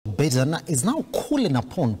Biden is now calling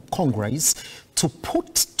upon Congress to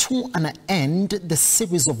put to an end the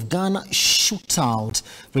series of gun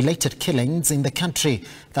shootout-related killings in the country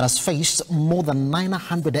that has faced more than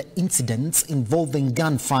 900 incidents involving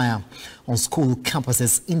gunfire on school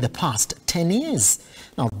campuses in the past 10 years.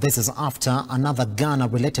 Now, this is after another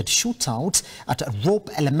gun-related shootout at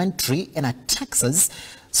Rope Elementary in Texas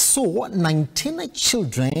saw 19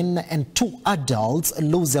 children and 2 adults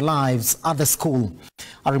lose their lives at the school.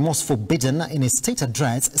 A remorseful Biden in his state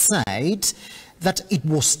address said that it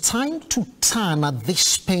was time to turn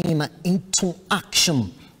this pain into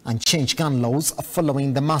action and change gun laws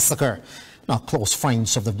following the massacre. Now, close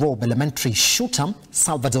friends of the Rope Elementary shooter,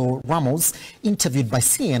 Salvador Ramos, interviewed by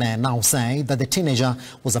CNN, now say that the teenager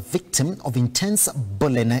was a victim of intense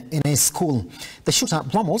bullying in his school. The shooter,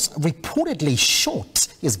 Ramos, reportedly shot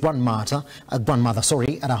his grandmother at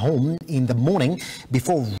a home in the morning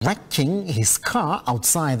before wrecking his car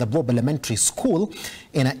outside the Rope Elementary School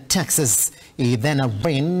in Texas. He then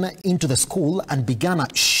ran into the school and began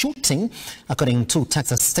shooting, according to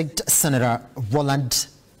Texas State Senator Roland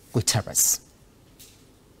Gutierrez.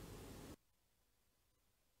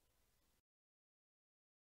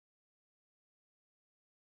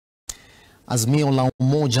 Azimio la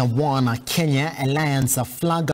Umoja One Kenya Alliance flag